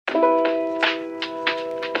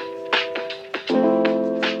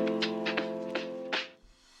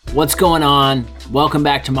What's going on? Welcome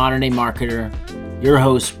back to Modern Day Marketer. Your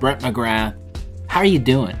host, Brett McGrath. How are you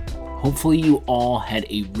doing? Hopefully you all had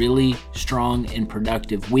a really strong and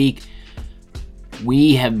productive week.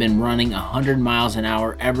 We have been running 100 miles an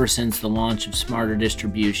hour ever since the launch of Smarter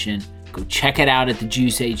Distribution. Go check it out at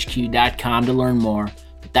thejuicehq.com to learn more.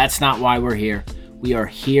 But that's not why we're here. We are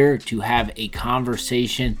here to have a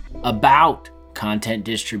conversation about content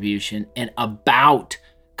distribution and about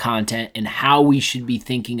content and how we should be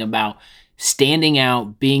thinking about standing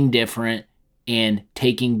out, being different, and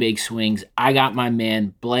taking big swings. I got my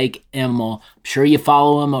man, Blake Emal. I'm sure you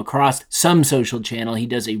follow him across some social channel. He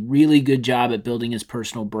does a really good job at building his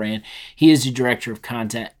personal brand. He is the director of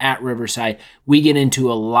content at Riverside. We get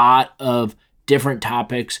into a lot of different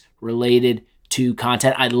topics related to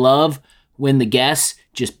content. I love when the guests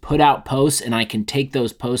just put out posts and I can take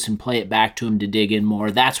those posts and play it back to them to dig in more.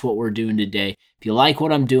 That's what we're doing today. If you like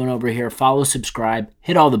what I'm doing over here, follow, subscribe,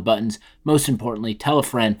 hit all the buttons. Most importantly, tell a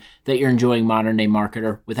friend that you're enjoying Modern Day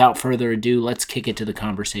Marketer. Without further ado, let's kick it to the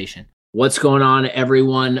conversation. What's going on,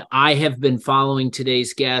 everyone? I have been following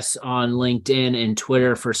today's guests on LinkedIn and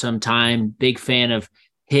Twitter for some time. Big fan of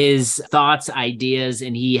his thoughts, ideas,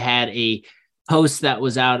 and he had a post that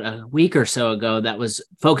was out a week or so ago that was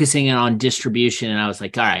focusing in on distribution. And I was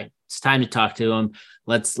like, all right, it's time to talk to him.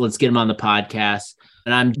 Let's get him on the podcast.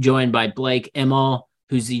 And I'm joined by Blake Emal,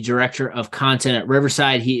 who's the director of content at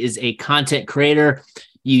Riverside. He is a content creator.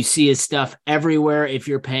 You see his stuff everywhere if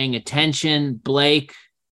you're paying attention. Blake,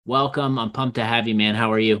 welcome. I'm pumped to have you, man.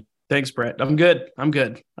 How are you? Thanks, Brett. I'm good.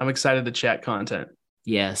 I'm excited to chat content.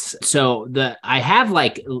 Yes. So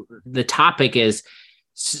the topic is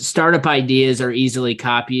startup ideas are easily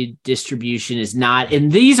copied. Distribution is not.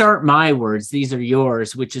 And these aren't my words. These are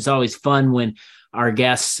yours, which is always fun when our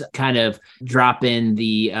guests kind of drop in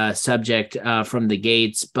the subject from the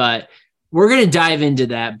gates, but we're going to dive into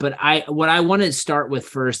that. But what I want to start with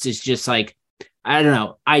first is just like, I don't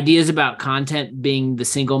know, ideas about content being the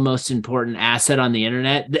single most important asset on the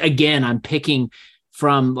internet. Again, I'm picking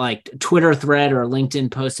from like Twitter thread or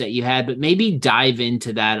LinkedIn post that you had, but maybe dive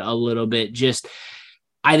into that a little bit. Just,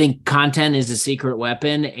 I think content is a secret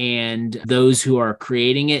weapon and those who are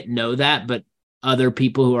creating it know that, but other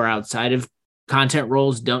people who are outside of content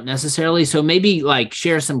roles don't necessarily. So maybe like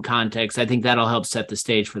share some context. I think that'll help set the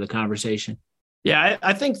stage for the conversation. Yeah,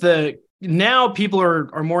 I think now people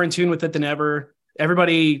are more in tune with it than ever.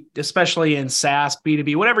 Everybody, especially in SaaS,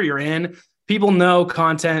 B2B, whatever you're in, people know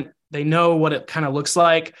content. They know what it kind of looks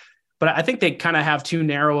like. But I think they kind of have too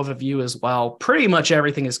narrow of a view as well. Pretty much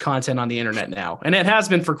everything is content on the internet now. And it has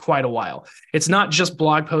been for quite a while. It's not just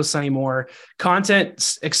blog posts anymore.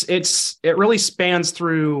 Content, it really spans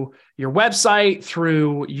through your website,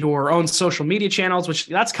 through your own social media channels, which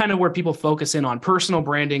that's kind of where people focus in on. Personal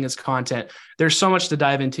branding is content. There's so much to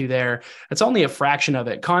dive into there. It's only a fraction of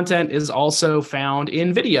it. Content is also found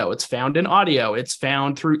in video. It's found in audio. It's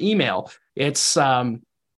found through email. It's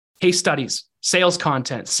case studies, sales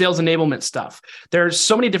content, sales enablement stuff. There's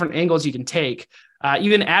so many different angles you can take.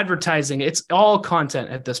 Even advertising, it's all content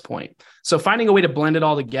at this point. So finding a way to blend it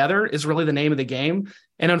all together is really the name of the game.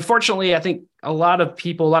 And unfortunately, I think a lot of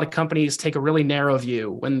people, a lot of companies take a really narrow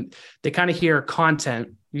view when they kind of hear content.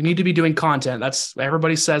 You need to be doing content. That's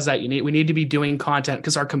everybody says that we need to be doing content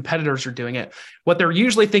because our competitors are doing it. What they're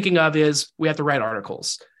usually thinking of is we have to write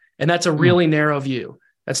articles. And that's a really narrow view.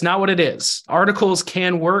 That's not what it is. Articles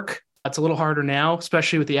can work. It's a little harder now,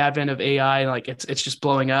 especially with the advent of AI. Like it's just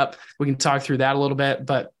blowing up. We can talk through that a little bit,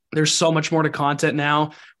 but there's so much more to content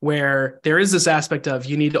now where there is this aspect of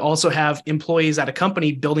you need to also have employees at a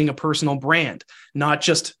company building a personal brand, not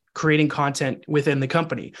just creating content within the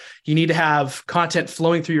company. You need to have content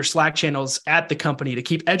flowing through your Slack channels at the company to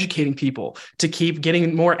keep educating people, to keep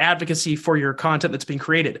getting more advocacy for your content that's being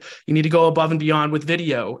created. You need to go above and beyond with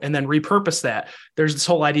video and then repurpose that. There's this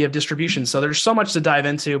whole idea of distribution. So there's so much to dive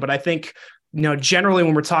into, but I think, generally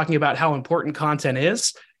when we're talking about how important content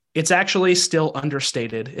is, it's actually still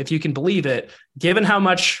understated. If you can believe it, given how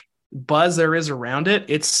much buzz there is around it,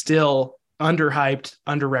 it's still underhyped,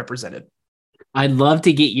 underrepresented. I'd love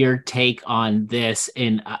to get your take on this.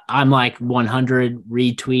 And I'm like 100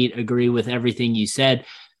 retweet, agree with everything you said.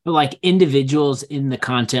 But like individuals in the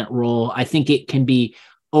content role, I think it can be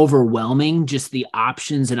overwhelming, just the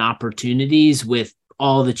options and opportunities with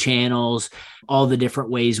all the channels, all the different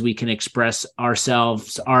ways we can express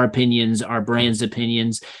ourselves, our opinions, our brand's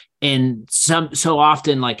opinions. And so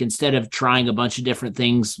often, like instead of trying a bunch of different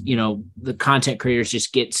things, the content creators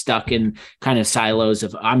just get stuck in kind of silos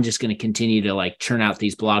of, I'm just going to continue to like churn out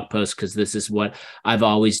these blog posts because this is what I've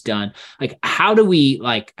always done. Like, how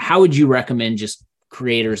would you recommend just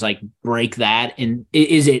creators like break that? And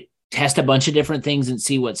is it test a bunch of different things and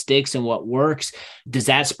see what sticks and what works? Does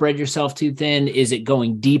that spread yourself too thin? Is it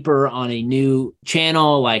going deeper on a new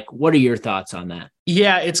channel? Like, what are your thoughts on that?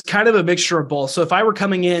 Yeah, it's kind of a mixture of both. So if I were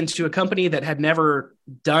coming into a company that had never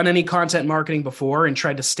done any content marketing before and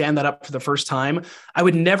tried to stand that up for the first time, I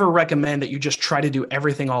would never recommend that you just try to do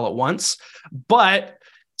everything all at once. But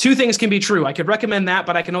two things can be true. I could recommend that,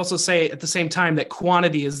 but I can also say at the same time that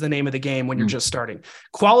quantity is the name of the game when you're just starting.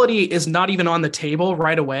 Quality is not even on the table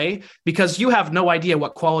right away because you have no idea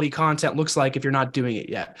what quality content looks like if you're not doing it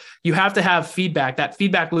yet. You have to have feedback, that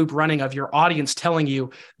feedback loop running of your audience telling you,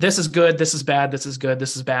 this is good, this is bad, this is good,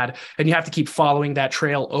 this is bad. And you have to keep following that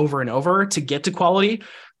trail over and over to get to quality.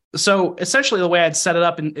 So essentially the way I'd set it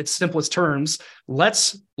up in its simplest terms,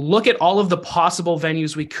 let's look at all of the possible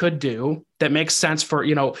venues we could do that makes sense for,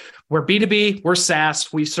 we're B2B, we're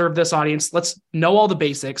SaaS, we serve this audience. Let's know all the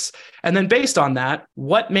basics. And then based on that,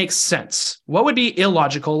 what makes sense? What would be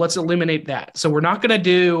illogical? Let's eliminate that. So we're not going to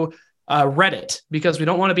do Reddit because we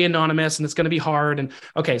don't want to be anonymous and it's going to be hard. And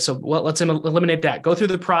okay, so let's eliminate that. Go through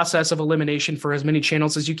the process of elimination for as many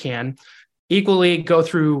channels as you can. Equally go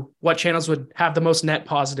through what channels would have the most net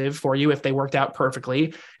positive for you if they worked out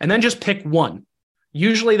perfectly, and then just pick one.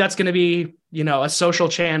 Usually that's going to be, a social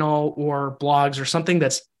channel or blogs or something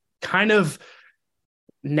that's kind of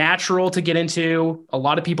natural to get into. A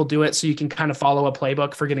lot of people do it, so you can kind of follow a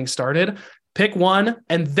playbook for getting started. Pick one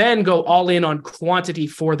and then go all in on quantity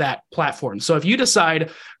for that platform. So if you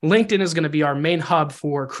decide LinkedIn is going to be our main hub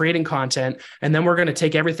for creating content, and then we're going to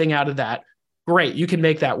take everything out of that, great, you can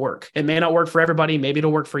make that work. It may not work for everybody. Maybe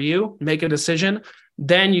it'll work for you. Make a decision.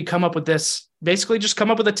 Then you come up with this, basically just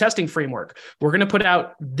come up with a testing framework. We're going to put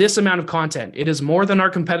out this amount of content. It is more than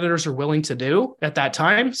our competitors are willing to do at that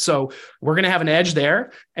time. So we're going to have an edge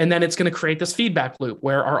there. And then it's going to create this feedback loop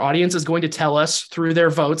where our audience is going to tell us through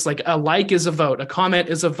their votes, like a like is a vote, a comment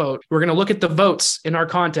is a vote. We're going to look at the votes in our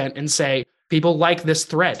content and say, people like this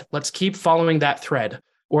thread. Let's keep following that thread.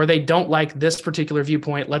 Or they don't like this particular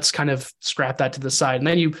viewpoint. Let's kind of scrap that to the side. And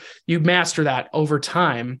then you master that over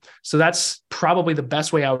time. So that's probably the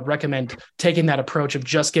best way I would recommend taking that approach of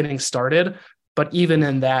just getting started. But even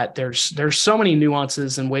in that, there's so many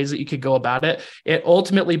nuances and ways that you could go about it. It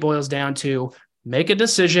ultimately boils down to make a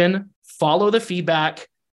decision, follow the feedback,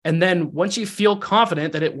 and then once you feel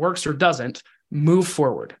confident that it works or doesn't, move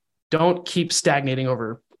forward. Don't keep stagnating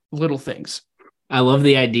over little things. I love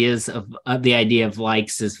the idea of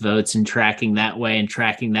likes as votes and tracking that way and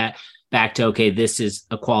tracking that back to, okay, this is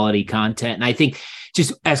a quality content. And I think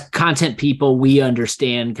just as content people, we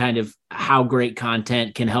understand kind of how great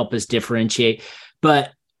content can help us differentiate.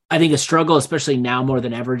 But I think a struggle, especially now more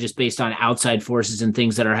than ever, just based on outside forces and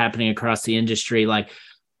things that are happening across the industry, like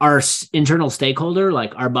our internal stakeholder,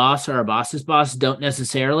 like our boss or our boss's boss, don't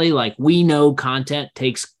necessarily, like, we know content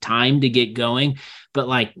takes time to get going, but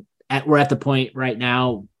like, we're at the point right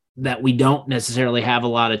now that we don't necessarily have a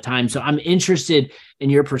lot of time. So I'm interested in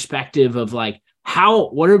your perspective of like,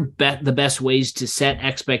 what are the best ways to set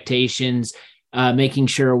expectations, making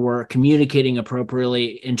sure we're communicating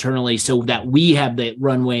appropriately internally so that we have the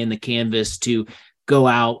runway and the canvas to go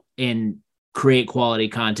out and create quality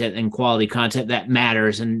content that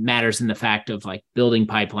matters in the fact of like building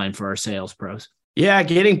pipeline for our sales pros. Yeah,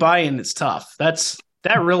 getting buy-in is tough.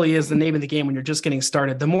 That really is the name of the game when you're just getting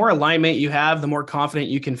started. The more alignment you have, the more confident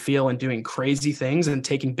you can feel in doing crazy things and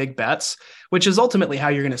taking big bets, which is ultimately how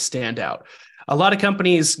you're going to stand out. A lot of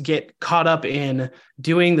companies get caught up in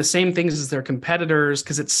doing the same things as their competitors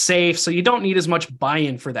because it's safe. So you don't need as much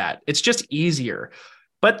buy-in for that. It's just easier.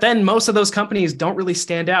 But then most of those companies don't really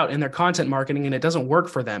stand out in their content marketing and it doesn't work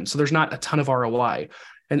for them. So there's not a ton of ROI.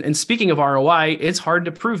 And speaking of ROI, it's hard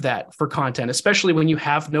to prove that for content, especially when you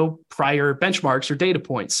have no prior benchmarks or data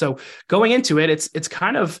points. So going into it, it's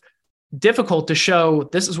kind of difficult to show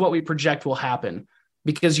this is what we project will happen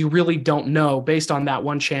because you really don't know based on that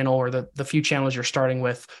one channel or the few channels you're starting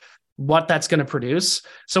with what that's going to produce.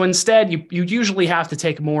 So instead, you usually have to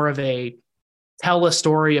take more of a tell a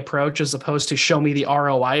story approach as opposed to show me the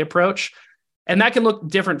ROI approach. And that can look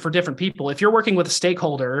different for different people. If you're working with a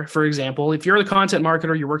stakeholder, for example, if you're the content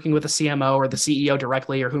marketer, you're working with a CMO or the CEO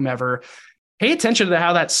directly or whomever, pay attention to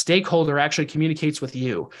how that stakeholder actually communicates with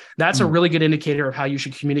you. That's a really good indicator of how you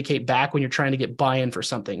should communicate back when you're trying to get buy-in for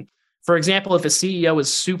something. For example, if a CEO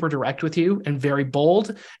is super direct with you and very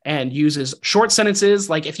bold and uses short sentences,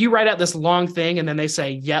 like if you write out this long thing and then they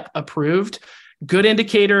say, yep, approved, good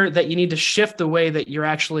indicator that you need to shift the way that you're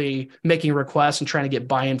actually making requests and trying to get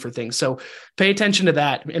buy-in for things. So pay attention to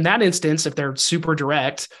that. In that instance, if they're super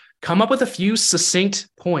direct, come up with a few succinct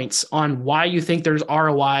points on why you think there's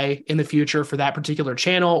ROI in the future for that particular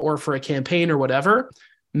channel or for a campaign or whatever.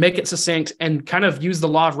 Make it succinct and kind of use the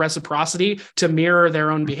law of reciprocity to mirror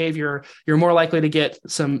their own behavior. You're more likely to get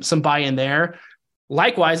some buy-in there.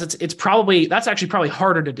 Likewise, that's actually probably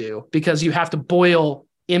harder to do because you have to boil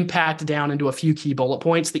impact down into a few key bullet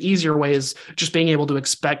points. The easier way is just being able to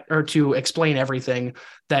explain everything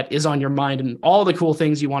that is on your mind and all the cool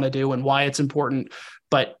things you want to do and why it's important.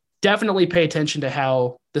 But definitely pay attention to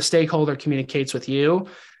how the stakeholder communicates with you.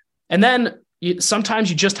 And then sometimes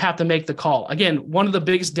you just have to make the call. Again, one of the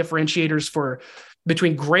biggest differentiators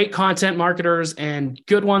between great content marketers and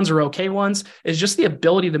good ones or okay ones is just the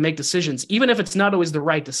ability to make decisions, even if it's not always the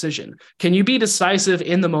right decision. Can you be decisive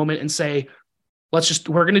in the moment and say,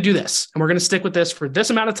 we're going to do this and we're going to stick with this for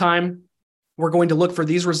this amount of time. We're going to look for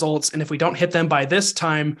these results. And if we don't hit them by this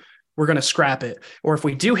time, we're going to scrap it. Or if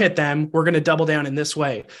we do hit them, we're going to double down in this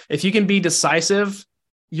way. If you can be decisive,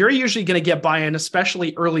 you're usually going to get buy-in,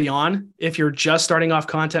 especially early on, if you're just starting off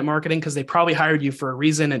content marketing, because they probably hired you for a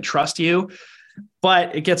reason and trust you.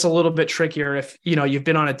 But it gets a little bit trickier if, you've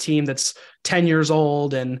been on a team that's 10 years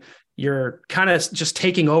old and you're kind of just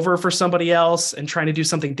taking over for somebody else and trying to do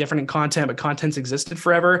something different in content, but content's existed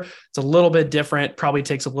forever. It's a little bit different, probably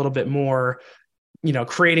takes a little bit more,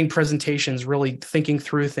 creating presentations, really thinking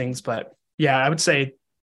through things. But yeah, I would say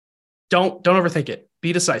don't overthink it.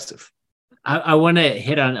 Be decisive. I want to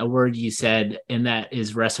hit on a word you said, and that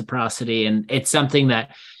is reciprocity. And it's something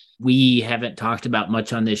that we haven't talked about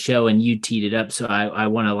much on this show, and you teed it up. So I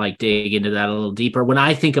want to dig into that a little deeper. When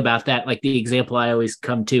I think about that, the example I always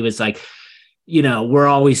come to is we're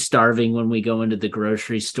always starving when we go into the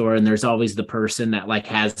grocery store, and there's always the person that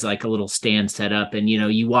has a little stand set up, and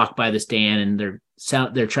you walk by the stand and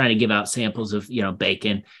they're trying to give out samples of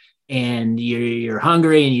bacon, and you're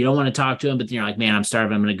hungry and you don't want to talk to them, but you're like, man, I'm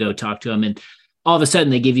starving, I'm going to go talk to them. And all of a sudden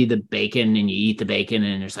they give you the bacon and you eat the bacon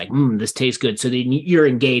and it's this tastes good. So then you're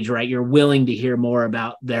engaged, right? You're willing to hear more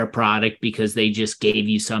about their product because they just gave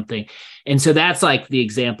you something. And so that's the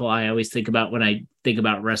example I always think about when I think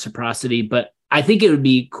about reciprocity. But I think it would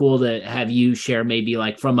be cool to have you share maybe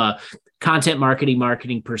from a content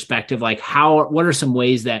marketing perspective, what are some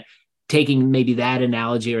ways that, taking maybe that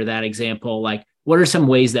analogy or that example, what are some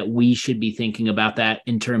ways that we should be thinking about that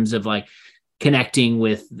in terms of connecting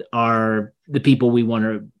with the people we want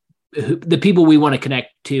to connect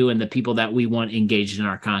to and the people that we want engaged in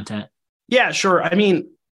our content? Yeah, sure. I mean,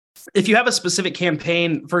 if you have a specific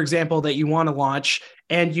campaign, for example, that you want to launch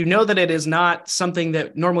and that it is not something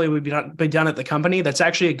that normally would be done at the company, that's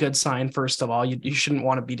actually a good sign. First of all, you shouldn't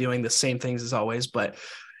want to be doing the same things as always. But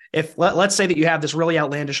if let's say that you have this really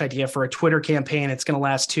outlandish idea for a Twitter campaign, it's going to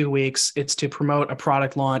last 2 weeks. It's to promote a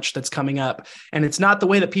product launch that's coming up. And it's not the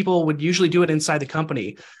way that people would usually do it inside the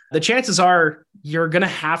company. The chances are you're going to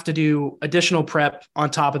have to do additional prep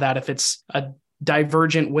on top of that if it's a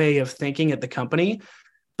divergent way of thinking at the company.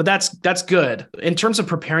 But that's good. In terms of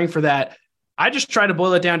preparing for that, I just try to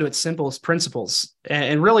boil it down to its simplest principles.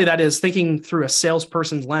 And really that is thinking through a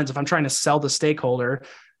salesperson's lens. If I'm trying to sell the stakeholder,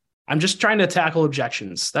 I'm just trying to tackle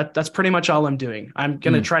objections. That's pretty much all I'm doing. I'm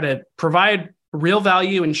going to try to provide real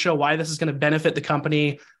value and show why this is going to benefit the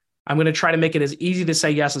company. I'm going to try to make it as easy to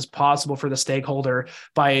say yes as possible for the stakeholder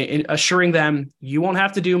by assuring them you won't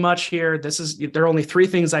have to do much here. There are only 3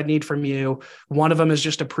 things I need from you. One of them is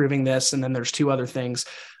just approving this. And then there's 2 other things.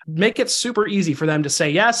 Make it super easy for them to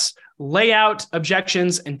say yes, lay out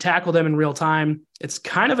objections and tackle them in real time. It's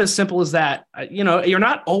kind of as simple as that. You're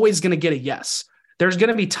not always going to get a yes. There's going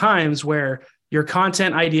to be times where your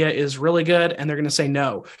content idea is really good and they're going to say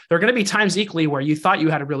no. There are going to be times equally where you thought you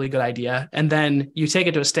had a really good idea and then you take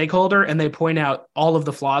it to a stakeholder and they point out all of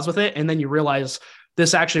the flaws with it. And then you realize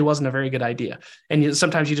this actually wasn't a very good idea. And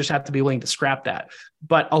sometimes you just have to be willing to scrap that.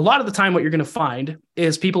 But a lot of the time, what you're going to find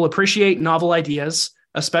is people appreciate novel ideas,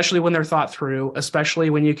 especially when they're thought through,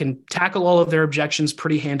 especially when you can tackle all of their objections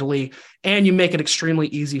pretty handily and you make it extremely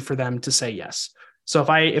easy for them to say yes. So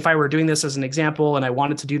if I were doing this as an example and I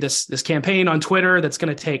wanted to do this campaign on Twitter that's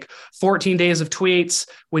going to take 14 days of tweets,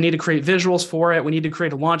 we need to create visuals for it. We need to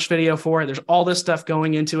create a launch video for it. There's all this stuff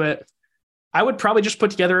going into it. I would probably just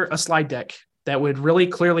put together a slide deck that would really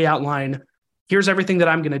clearly outline, here's everything that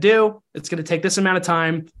I'm going to do. It's going to take this amount of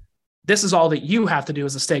time. This is all that you have to do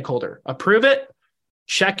as a stakeholder. Approve it.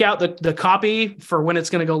 Check out the copy for when it's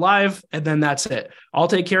going to go live, and then that's it. I'll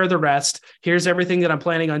take care of the rest. Here's everything that I'm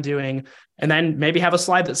planning on doing. And then maybe have a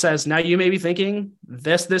slide that says, now you may be thinking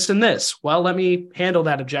this, and this. Well, let me handle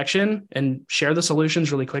that objection and share the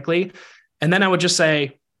solutions really quickly. And then I would just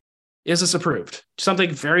say, is this approved? Something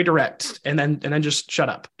very direct. And then just shut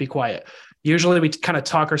up, be quiet. usually we kind of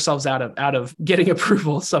talk ourselves out of getting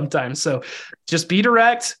approval sometimes. So just be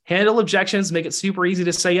direct, handle objections, make it super easy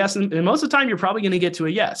to say yes. And most of the time, you're probably going to get to a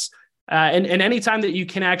yes. And anytime that you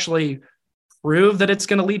can actually prove that it's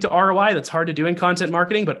going to lead to ROI, that's hard to do in content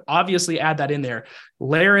marketing, but obviously add that in there.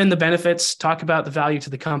 Layer in the benefits, talk about the value to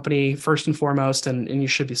the company first and foremost, and you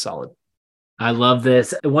should be solid. I love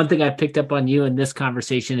this. One thing I picked up on you in this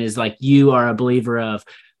conversation is like, you are a believer of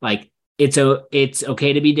like, it's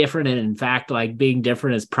okay to be different. And in fact, like being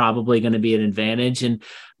different is probably going to be an advantage. And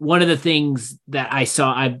one of the things that I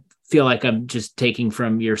feel like I'm just taking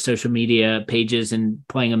from your social media pages and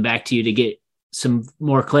playing them back to you to get some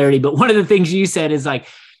more clarity. But one of the things you said is like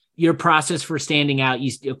your process for standing out.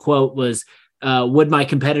 Your quote was, would my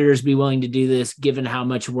competitors be willing to do this given how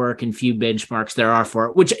much work and few benchmarks there are for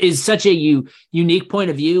it, which is such a unique point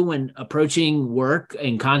of view when approaching work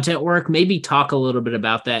and content work. Maybe talk a little bit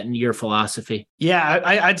about that and your philosophy. Yeah,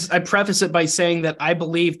 I preface it by saying that I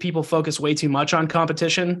believe people focus way too much on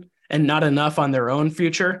competition and not enough on their own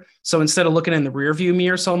future. So instead of looking in the rearview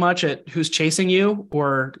mirror so much at who's chasing you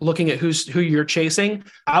or looking at who you're chasing,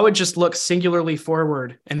 I would just look singularly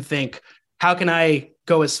forward and think, how can I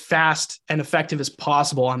go as fast and effective as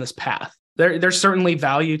possible on this path? There's certainly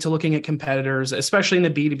value to looking at competitors, especially in the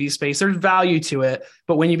B2B space. There's value to it.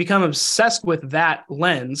 But when you become obsessed with that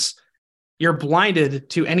lens, you're blinded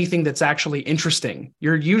to anything that's actually interesting.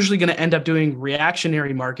 You're usually going to end up doing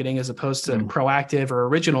reactionary marketing as opposed to proactive or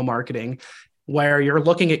original marketing, where you're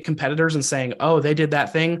looking at competitors and saying, oh, they did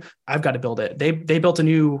that thing, I've got to build it. They built a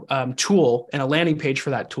new tool and a landing page for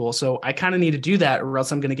that tool. So I kind of need to do that or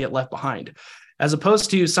else I'm going to get left behind. As opposed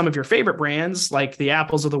to some of your favorite brands like the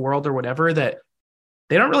Apples of the world or whatever, that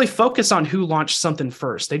they don't really focus on who launched something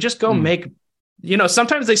first. They just go make,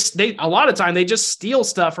 sometimes they a lot of time they just steal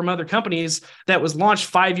stuff from other companies that was launched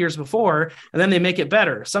 5 years before, and then they make it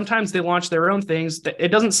better. Sometimes they launch their own things. It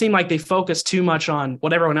doesn't seem like they focus too much on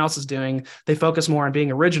what everyone else is doing. They focus more on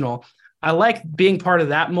being original. I like being part of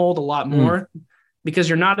that mold a lot more because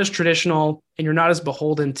you're not as traditional and you're not as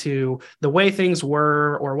beholden to the way things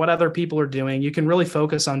were or what other people are doing. You can really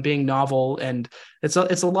focus on being novel, and it's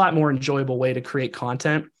a lot more enjoyable way to create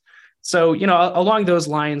content. So, along those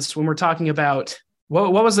lines, when we're talking about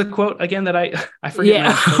what was the quote again that I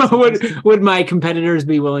forget? Yeah. Would my competitors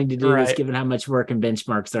be willing to do this given how much work and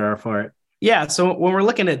benchmarks there are for it? Yeah. So when we're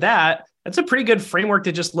looking at that, that's a pretty good framework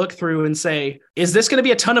to just look through and say, is this going to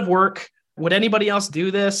be a ton of work? Would anybody else do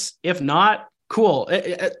this? If not, cool.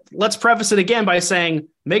 Let's preface it again by saying,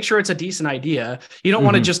 make sure it's a decent idea. You don't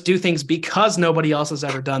want to just do things because nobody else has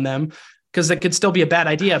ever done them, because it could still be a bad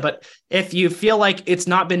idea. But if you feel like it's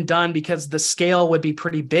not been done because the scale would be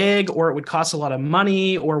pretty big or it would cost a lot of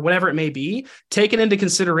money or whatever it may be, take it into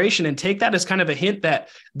consideration and take that as kind of a hint that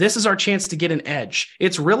this is our chance to get an edge.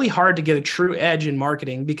 It's really hard to get a true edge in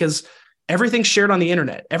marketing because everything's shared on the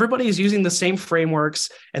internet. Everybody is using the same frameworks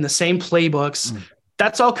and the same playbooks.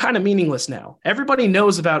 That's all kind of meaningless now. Everybody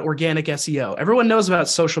knows about organic SEO. Everyone knows about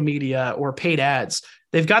social media or paid ads.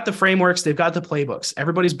 They've got the frameworks. They've got the playbooks.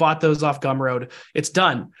 Everybody's bought those off Gumroad. It's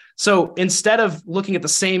done. So instead of looking at the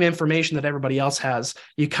same information that everybody else has,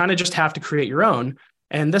 you kind of just have to create your own.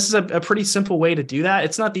 And this is a pretty simple way to do that.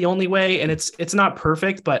 It's not the only way, and it's not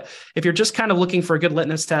perfect. But if you're just kind of looking for a good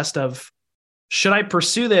litmus test of, should I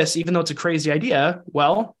pursue this even though it's a crazy idea?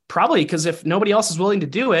 Well, probably, because if nobody else is willing to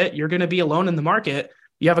do it, you're going to be alone in the market.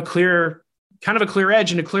 You have a clear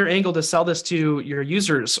edge and a clear angle to sell this to your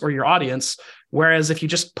users or your audience. Whereas if you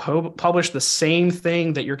just publish the same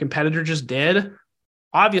thing that your competitor just did,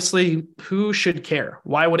 obviously, who should care?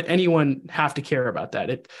 Why would anyone have to care about that?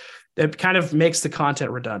 It kind of makes the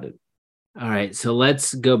content redundant. All right, so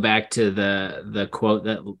let's go back to the quote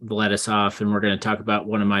that led us off, and we're going to talk about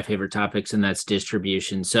one of my favorite topics, and that's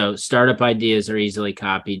distribution. So startup ideas are easily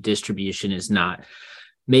copied. Distribution is not.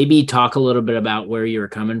 Maybe talk a little bit about where you were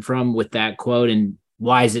coming from with that quote and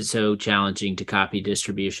why is it so challenging to copy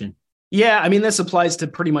distribution? Yeah, I mean, this applies to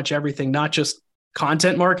pretty much everything, not just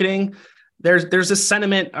content marketing. There's a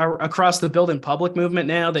sentiment across the build in public movement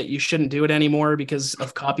now that you shouldn't do it anymore because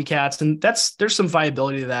of copycats. And there's some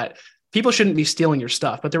viability to that. People shouldn't be stealing your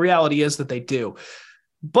stuff, but the reality is that they do.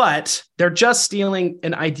 But they're just stealing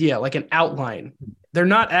an idea, like an outline. They're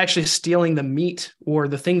not actually stealing the meat or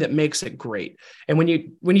the thing that makes it great. And when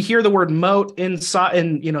you hear the word moat in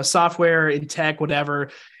software, in tech, whatever,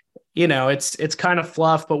 it's kind of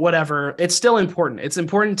fluff, but whatever. It's still important. It's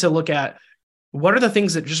important to look at what are the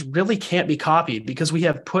things that just really can't be copied because we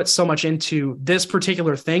have put so much into this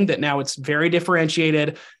particular thing that now it's very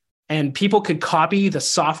differentiated. And people could copy the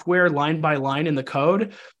software line by line in the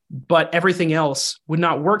code, but everything else would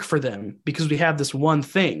not work for them because we have this one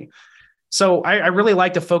thing. So I really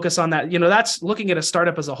like to focus on that. That's looking at a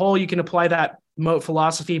startup as a whole. You can apply that moat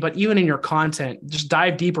philosophy, but even in your content, just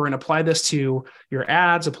dive deeper and apply this to your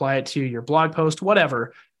ads, apply it to your blog post,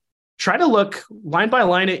 whatever. Try to look line by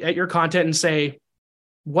line at your content and say,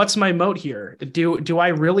 what's my moat here? Do I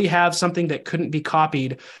really have something that couldn't be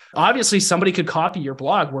copied? Obviously, somebody could copy your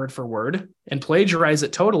blog word for word and plagiarize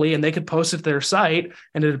it totally, and they could post it to their site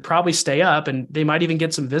and it'd probably stay up and they might even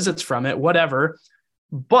get some visits from it, whatever.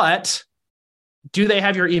 But do they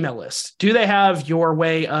have your email list? Do they have your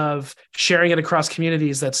way of sharing it across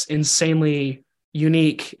communities that's insanely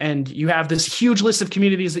unique? And you have this huge list of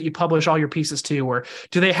communities that you publish all your pieces to, or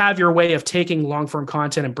do they have your way of taking long form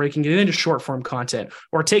content and breaking it into short form content,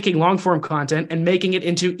 or taking long form content and making it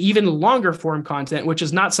into even longer form content, which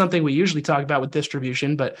is not something we usually talk about with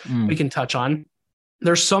distribution, but we can touch on.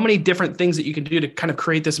 There's so many different things that you can do to kind of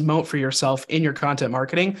create this moat for yourself in your content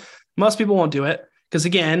marketing. Most people won't do it because,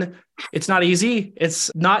 again, it's not easy. It's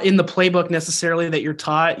not in the playbook necessarily that you're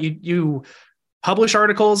taught. You publish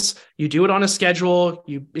articles, you do it on a schedule,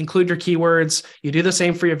 you include your keywords, you do the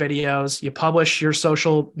same for your videos, you publish your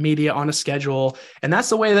social media on a schedule. And that's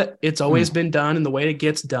the way that it's always been done and the way it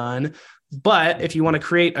gets done. But if you want to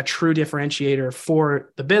create a true differentiator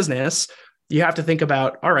for the business, you have to think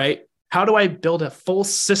about, all right, how do I build a full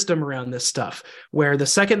system around this stuff where the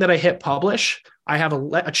second that I hit publish, I have a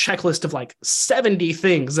checklist of like 70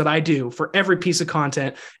 things that I do for every piece of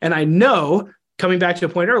content. And I know, coming back to a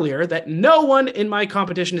point earlier, that no one in my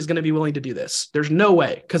competition is going to be willing to do this. There's no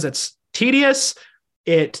way, because it's tedious.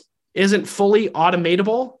 It isn't fully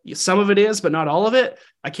automatable. Some of it is, but not all of it.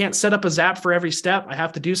 I can't set up a Zap for every step. I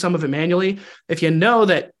have to do some of it manually. If you know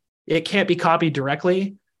that it can't be copied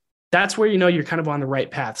directly, that's where you know you're kind of on the right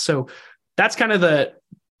path. So that's kind of the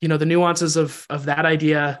nuances of that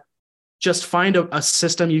idea. Just find a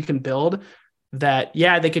system you can build that,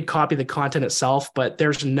 yeah, they could copy the content itself, but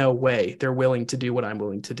there's no way they're willing to do what I'm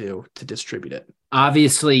willing to do to distribute it.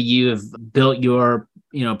 Obviously, you have built your,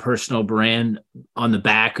 personal brand on the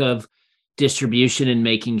back of distribution and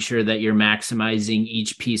making sure that you're maximizing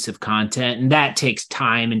each piece of content. And that takes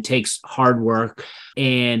time and takes hard work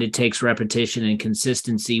and it takes repetition and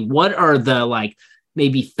consistency. What are the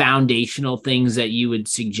maybe foundational things that you would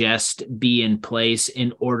suggest be in place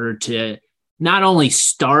in order to not only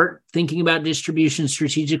start thinking about distribution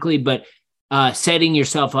strategically, but setting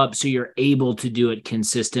yourself up so you're able to do it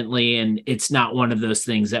consistently and it's not one of those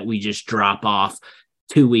things that we just drop off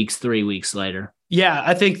 2 weeks, 3 weeks later? Yeah,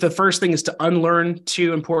 I think the first thing is to unlearn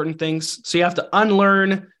two important things. So you have to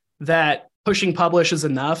unlearn that pushing publish is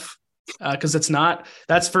enough, because it's not.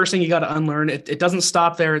 That's the first thing you got to unlearn. It doesn't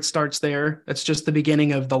stop there. It starts there. It's just the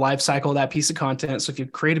beginning of the life cycle of that piece of content. So if you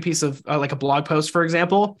create a piece of like a blog post, for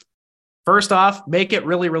example, first off, make it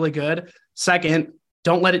really, really good. Second,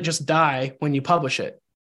 don't let it just die when you publish it.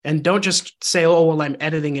 And don't just say, oh, well, I'm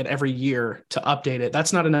editing it every year to update it.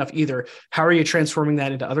 That's not enough either. How are you transforming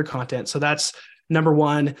that into other content? So that's number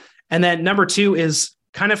one. And then number two is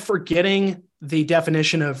kind of forgetting the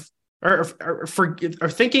definition of, or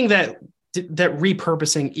thinking that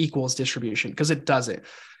repurposing equals distribution, because it doesn't.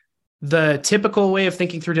 The typical way of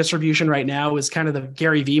thinking through distribution right now is kind of the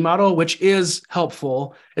Gary Vee model, which is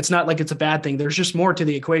helpful. It's not like it's a bad thing. There's just more to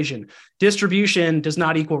the equation. Distribution does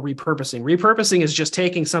not equal repurposing. Repurposing is just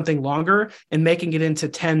taking something longer and making it into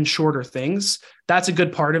 10 shorter things. That's a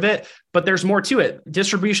good part of it, but there's more to it.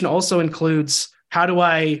 Distribution also includes, how do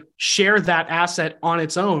I share that asset on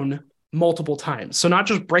its own multiple times? So not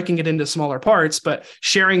just breaking it into smaller parts, but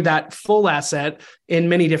sharing that full asset in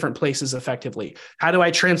many different places effectively. How do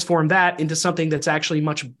I transform that into something that's actually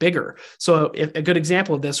much bigger? So a good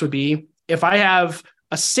example of this would be, if I have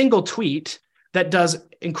a single tweet that does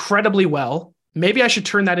incredibly well, maybe I should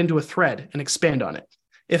turn that into a thread and expand on it.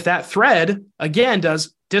 If that thread, again,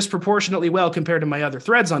 does disproportionately well compared to my other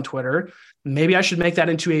threads on Twitter, maybe I should make that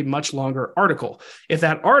into a much longer article. If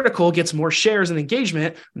that article gets more shares and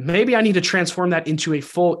engagement, maybe I need to transform that into a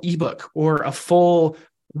full ebook or a full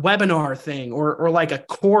webinar thing, or like a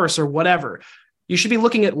course or whatever. You should be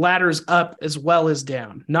looking at ladders up as well as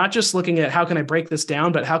down, not just looking at how can I break this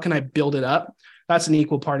down, but how can I build it up? That's an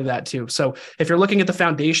equal part of that too. So if you're looking at the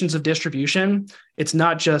foundations of distribution, it's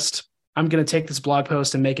not just, I'm going to take this blog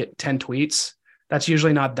post and make it 10 tweets. That's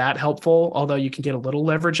usually not that helpful, although you can get a little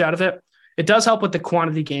leverage out of it. It does help with the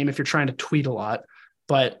quantity game if you're trying to tweet a lot,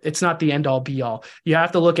 but it's not the end all be all. You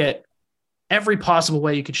have to look at every possible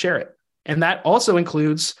way you could share it. And that also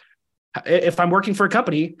includes, if I'm working for a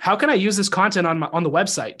company, how can I use this content on the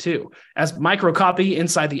website too, as micro copy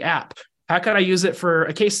inside the app? How can I use it for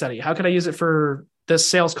a case study? How can I use it for this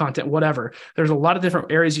sales content, whatever. There's a lot of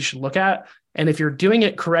different areas you should look at. And if you're doing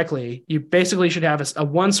it correctly, you basically should have a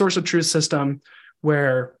one source of truth system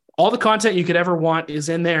where all the content you could ever want is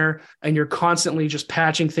in there, and you're constantly just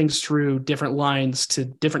patching things through different lines to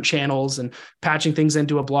different channels and patching things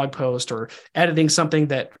into a blog post or editing something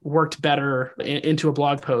that worked better into a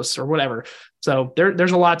blog post or whatever. So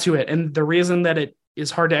there's a lot to it. And the reason that it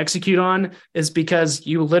is hard to execute on is because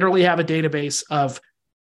you literally have a database of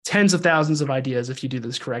tens of thousands of ideas if you do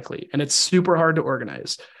this correctly. And it's super hard to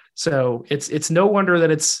organize. So it's no wonder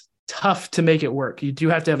that it's tough to make it work. You do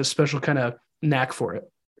have to have a special kind of knack for it.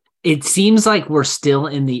 It seems like we're still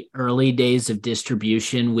in the early days of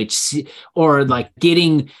distribution, or like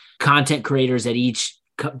getting content creators at each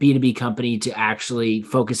B2B company to actually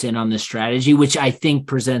focus in on this strategy, which I think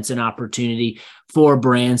presents an opportunity for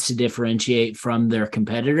brands to differentiate from their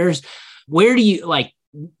competitors. Where do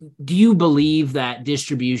you believe that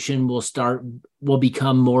distribution will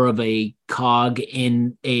become more of a cog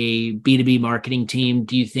in a B2B marketing team?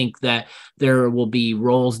 Do you think that there will be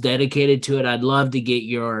roles dedicated to it? I'd love to get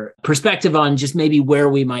your perspective on just maybe where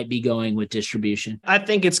we might be going with distribution. I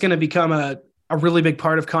think it's going to become a really big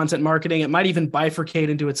part of content marketing. It might even bifurcate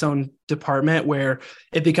into its own department where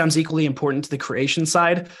it becomes equally important to the creation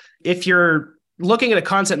side. If you're looking at a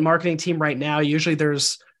content marketing team right now, usually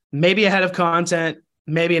there's maybe a head of content,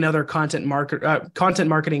 maybe another content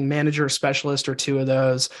marketing manager, specialist, or two of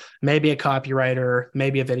those, maybe a copywriter,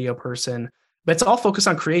 maybe a video person, but it's all focused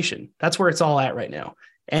on creation. That's where it's all at right now.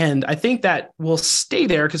 And I think that will stay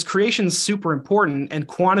there because creation is super important and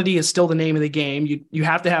quantity is still the name of the game. You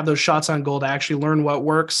have to have those shots on goal to actually learn what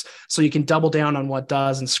works so you can double down on what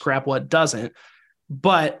does and scrap what doesn't.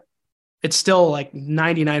 But it's still like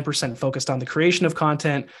 99% focused on the creation of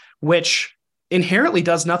content, which inherently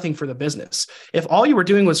does nothing for the business. If all you were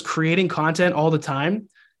doing was creating content all the time,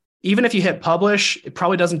 even if you hit publish, it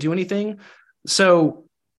probably doesn't do anything. So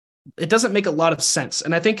it doesn't make a lot of sense.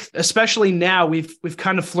 And I think especially now we've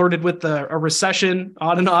kind of flirted with a recession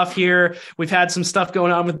on and off here. We've had some stuff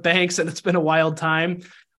going on with banks and it's been a wild time.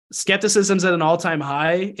 Skepticism's at an all-time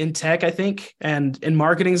high in tech, I think, and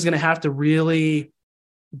marketing is going to have to really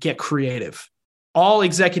get creative. All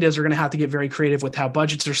executives are going to have to get very creative with how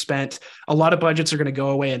budgets are spent. A lot of budgets are going to go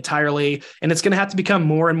away entirely, and it's going to have to become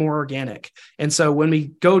more and more organic. And so when we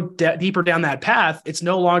go deeper down that path, it's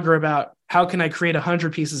no longer about how can I create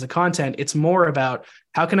 100 pieces of content? It's more about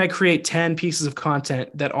how can I create 10 pieces of content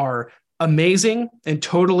that are amazing and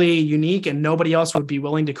totally unique and nobody else would be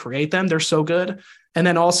willing to create them. They're so good. And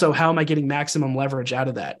then also, how am I getting maximum leverage out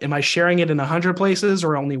of that? Am I sharing it in 100 places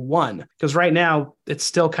or only one? Because right now it's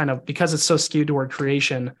still kind of, because it's so skewed toward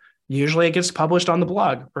creation, usually it gets published on the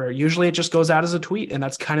blog or usually it just goes out as a tweet and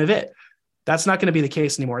that's kind of it. That's not going to be the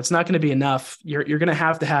case anymore. It's not going to be enough. You're going to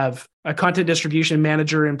have a content distribution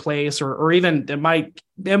manager in place, or even it might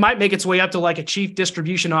make its way up to like a chief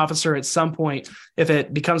distribution officer at some point if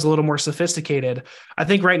it becomes a little more sophisticated. I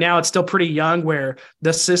think right now it's still pretty young where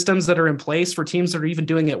the systems that are in place for teams that are even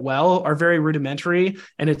doing it well are very rudimentary.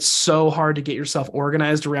 And it's so hard to get yourself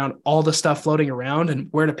organized around all the stuff floating around and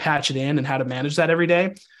where to patch it in and how to manage that every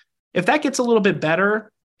day. If that gets a little bit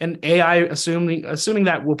better, and AI, assuming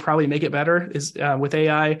that will probably make it better, is with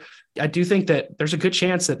AI, I do think that there's a good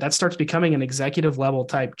chance that starts becoming an executive level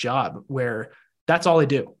type job where that's all they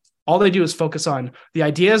do. All they do is focus on the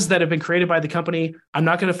ideas that have been created by the company. I'm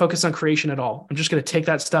not going to focus on creation at all. I'm just going to take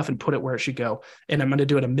that stuff and put it where it should go. And I'm going to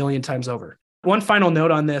do it 1,000,000 times over. One final note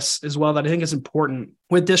on this as well that I think is important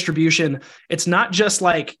with distribution. It's not just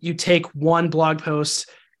like you take one blog post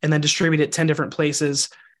and then distribute it 10 different places.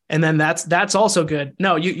 And then that's also good.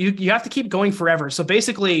 No, you have to keep going forever. So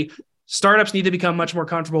basically, startups need to become much more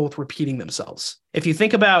comfortable with repeating themselves. If you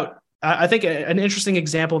think about, I think an interesting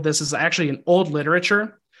example of this is actually in old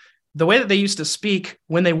literature. The way that they used to speak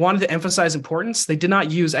when they wanted to emphasize importance, they did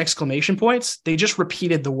not use exclamation points. They just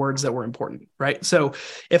repeated the words that were important, right? So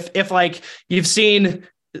if like you've seen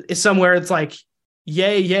somewhere, it's like,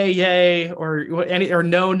 yay, yay, yay, or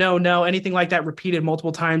no, no, no, anything like that repeated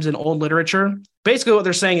multiple times in old literature. Basically what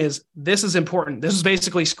they're saying is this is important. This is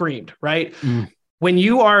basically screamed, right? When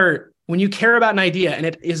you care about an idea and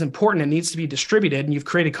it is important and needs to be distributed and you've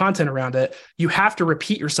created content around it, you have to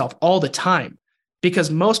repeat yourself all the time because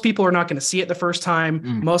most people are not going to see it the first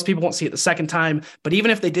time. Most people won't see it the second time, but even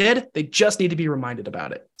if they did, they just need to be reminded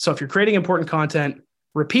about it. So if you're creating important content,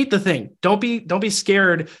 repeat the thing. Don't be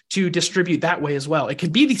scared to distribute that way as well. It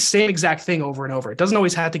can be the same exact thing over and over. It doesn't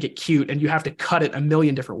always have to get cute and you have to cut it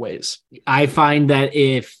 1,000,000 different ways. I find that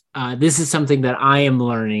if This is something that I am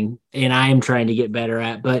learning and I am trying to get better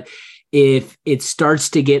at. But if it starts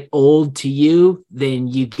to get old to you, then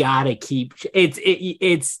you gotta keep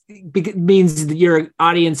it means that your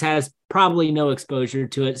audience has probably no exposure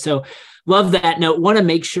to it. So love that note. Want to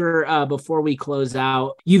make sure before we close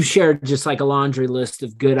out, you've shared just like a laundry list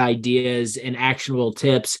of good ideas and actionable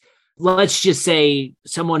tips. Let's just say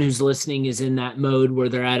someone who's listening is in that mode where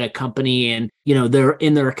they're at a company and, they're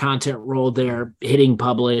in their content role, they're hitting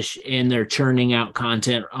publish and they're churning out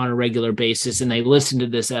content on a regular basis. And they listen to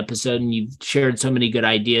this episode and you've shared so many good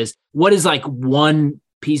ideas. What is like one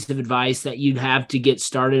piece of advice that you'd have to get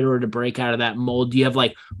started or to break out of that mold? Do you have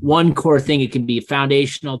like one core thing? It can be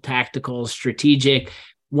foundational, tactical, strategic,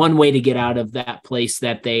 one way to get out of that place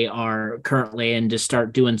that they are currently in to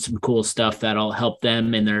start doing some cool stuff that'll help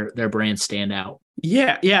them and their brand stand out.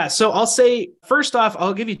 Yeah. So I'll say, first off,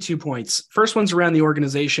 I'll give you 2 points. First one's around the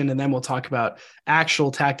organization, and then we'll talk about actual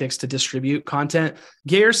tactics to distribute content.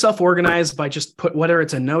 Get yourself organized by just whether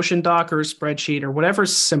it's a Notion doc or a spreadsheet or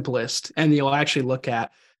whatever's simplest and you'll actually look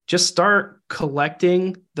at. Just start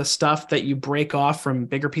collecting the stuff that you break off from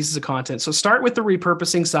bigger pieces of content. So start with the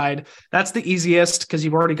repurposing side. That's the easiest because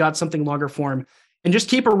you've already got something longer form. And just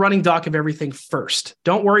keep a running doc of everything first.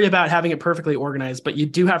 Don't worry about having it perfectly organized, but you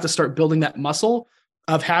do have to start building that muscle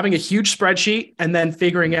of having a huge spreadsheet and then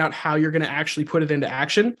figuring out how you're going to actually put it into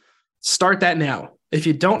action. Start that now. If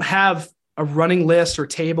you don't have a running list or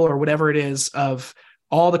table or whatever it is of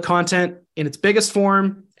all the content in its biggest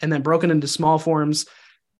form and then broken into small forms,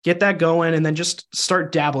 get that going and then just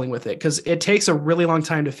start dabbling with it, because it takes a really long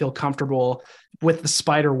time to feel comfortable with the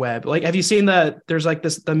spider web. Like, have you seen there's like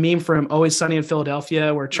the meme from Always Sunny in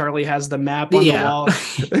Philadelphia where Charlie has the map on the wall?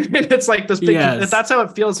 And it's like this big, that's how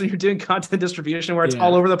it feels when you're doing content distribution, where it's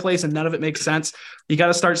all over the place and none of it makes sense. You got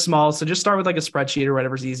to start small. So just start with like a spreadsheet or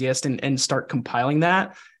whatever's easiest and start compiling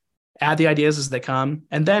that. Add the ideas as they come,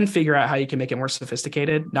 and then figure out how you can make it more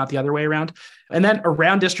sophisticated, not the other way around. And then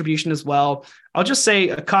around distribution as well, I'll just say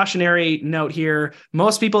a cautionary note here.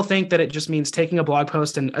 Most people think that it just means taking a blog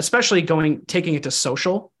post and especially taking it to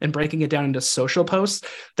social and breaking it down into social posts.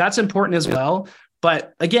 That's important as well.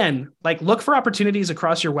 But again, like, look for opportunities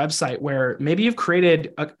across your website where maybe you've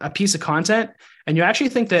created a piece of content and you actually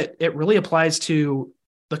think that it really applies to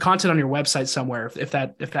the content on your website somewhere, if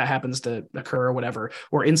that happens to occur or whatever,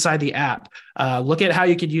 or inside the app. Look at how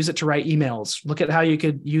you could use it to write emails. Look at how you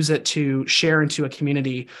could use it to share into a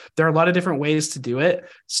community. There are a lot of different ways to do it.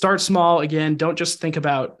 Start small. Again, don't just think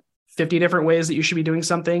about 50 different ways that you should be doing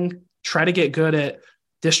something. Try to get good at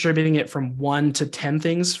distributing it from 1 to 10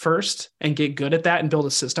 things first and get good at that and build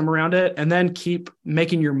a system around it. And then keep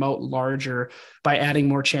making your moat larger by adding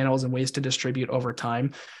more channels and ways to distribute over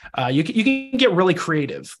time. You can get really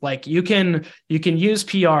creative. Like you can use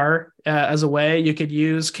PR as a way. You could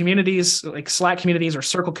use communities like Slack communities or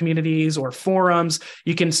Circle communities or forums.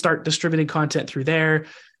 You can start distributing content through there.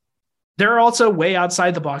 There are also way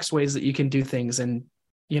outside the box ways that you can do things. And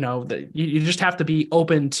you just have to be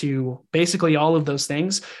open to basically all of those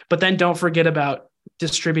things, but then don't forget about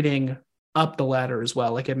distributing up the ladder as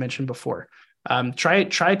well. Like I mentioned before, try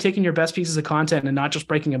taking your best pieces of content and not just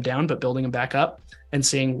breaking them down, but building them back up and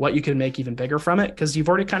seeing what you can make even bigger from it. Cause you've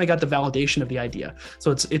already kind of got the validation of the idea.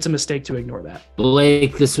 So it's a mistake to ignore that.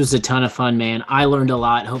 Blake, this was a ton of fun, man. I learned a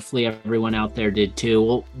lot. Hopefully everyone out there did too.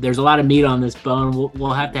 Well, there's a lot of meat on this bone.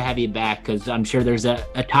 We'll have to have you back, cause I'm sure there's a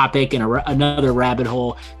topic and another rabbit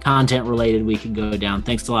hole content related we can go down.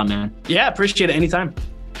 Thanks a lot, man. Yeah. Appreciate it. Anytime.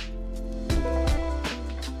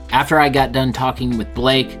 After I got done talking with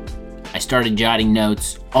Blake, I started jotting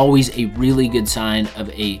notes. Always a really good sign of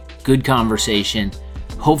a good conversation.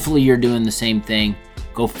 Hopefully you're doing the same thing.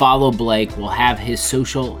 Go follow Blake. We'll have his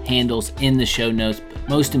social handles in the show notes. But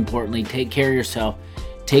most importantly, take care of yourself.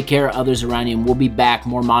 Take care of others around you. And we'll be back,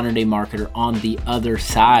 more Modern Day Marketer on the other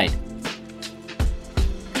side.